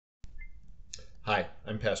Hi,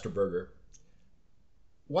 I'm Pastor Berger.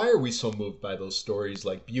 Why are we so moved by those stories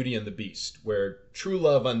like Beauty and the Beast, where true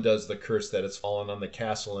love undoes the curse that has fallen on the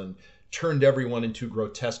castle and turned everyone into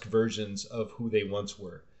grotesque versions of who they once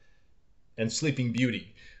were? And Sleeping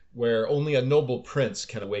Beauty, where only a noble prince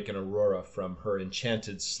can awaken Aurora from her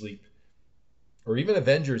enchanted sleep? Or even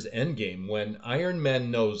Avengers Endgame, when Iron Man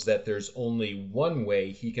knows that there's only one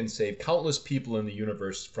way he can save countless people in the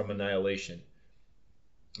universe from annihilation,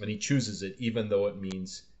 and he chooses it even though it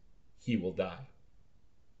means he will die.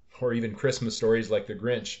 Or even Christmas stories like The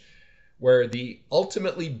Grinch, where the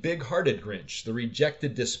ultimately big-hearted Grinch, the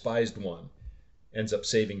rejected, despised one, ends up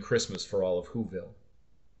saving Christmas for all of Whoville.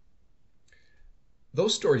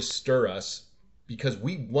 Those stories stir us because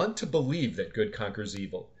we want to believe that good conquers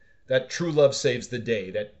evil, that true love saves the day,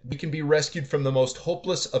 that we can be rescued from the most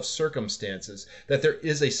hopeless of circumstances, that there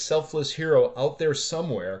is a selfless hero out there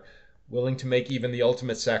somewhere willing to make even the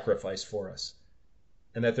ultimate sacrifice for us,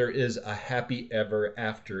 and that there is a happy ever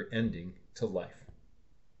after ending to life.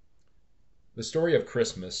 The story of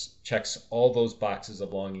Christmas checks all those boxes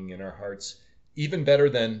of longing in our hearts, even better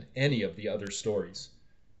than any of the other stories.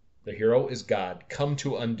 The hero is God, come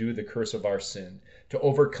to undo the curse of our sin, to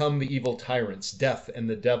overcome the evil tyrants, death and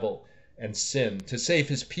the devil and sin, to save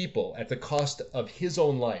his people at the cost of his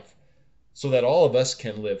own life, so that all of us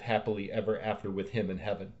can live happily ever after with him in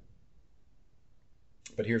heaven.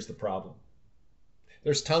 But here's the problem.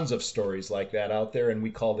 There's tons of stories like that out there, and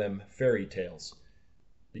we call them fairy tales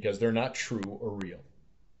because they're not true or real.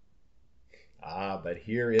 But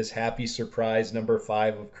here is happy surprise number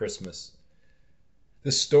 5 of Christmas.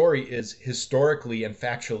 The story is historically and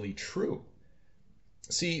factually true.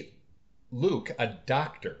 See, Luke, a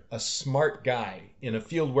doctor, a smart guy in a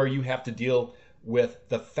field where you have to deal with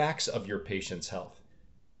the facts of your patient's health,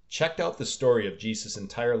 checked out the story of Jesus'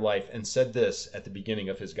 entire life and said this at the beginning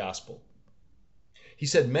of his gospel. He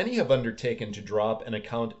said, "Many have undertaken to draw up an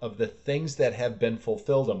account of the things that have been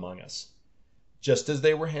fulfilled among us, just as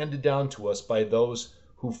they were handed down to us by those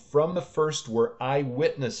who from the first were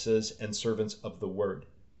eyewitnesses and servants of the word.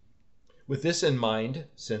 With this in mind,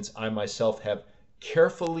 since I myself have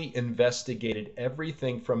carefully investigated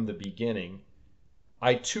everything from the beginning,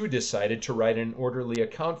 I too decided to write an orderly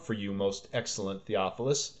account for you, most excellent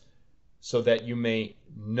Theophilus, so that you may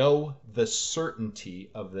know the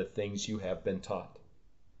certainty of the things you have been taught."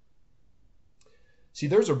 See,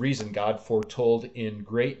 there's a reason God foretold in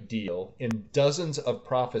great deal, in dozens of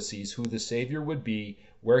prophecies, who the Savior would be,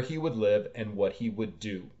 where he would live, and what he would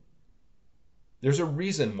do. There's a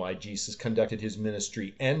reason why Jesus conducted his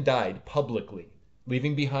ministry and died publicly,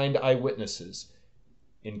 leaving behind eyewitnesses,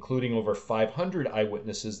 including over 500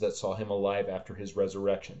 eyewitnesses that saw him alive after his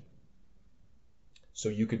resurrection. So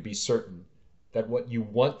you could be certain that what you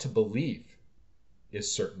want to believe is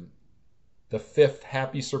certain. The 5th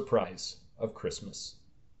happy surprise of Christmas.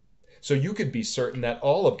 So you could be certain that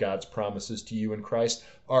all of God's promises to you in Christ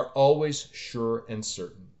are always sure and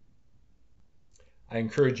certain. I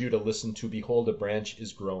encourage you to listen to "Behold, a Branch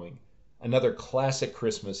is Growing," another classic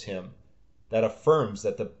Christmas hymn that affirms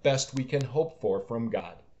that the best we can hope for from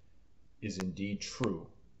God is indeed true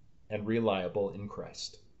and reliable in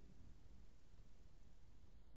Christ.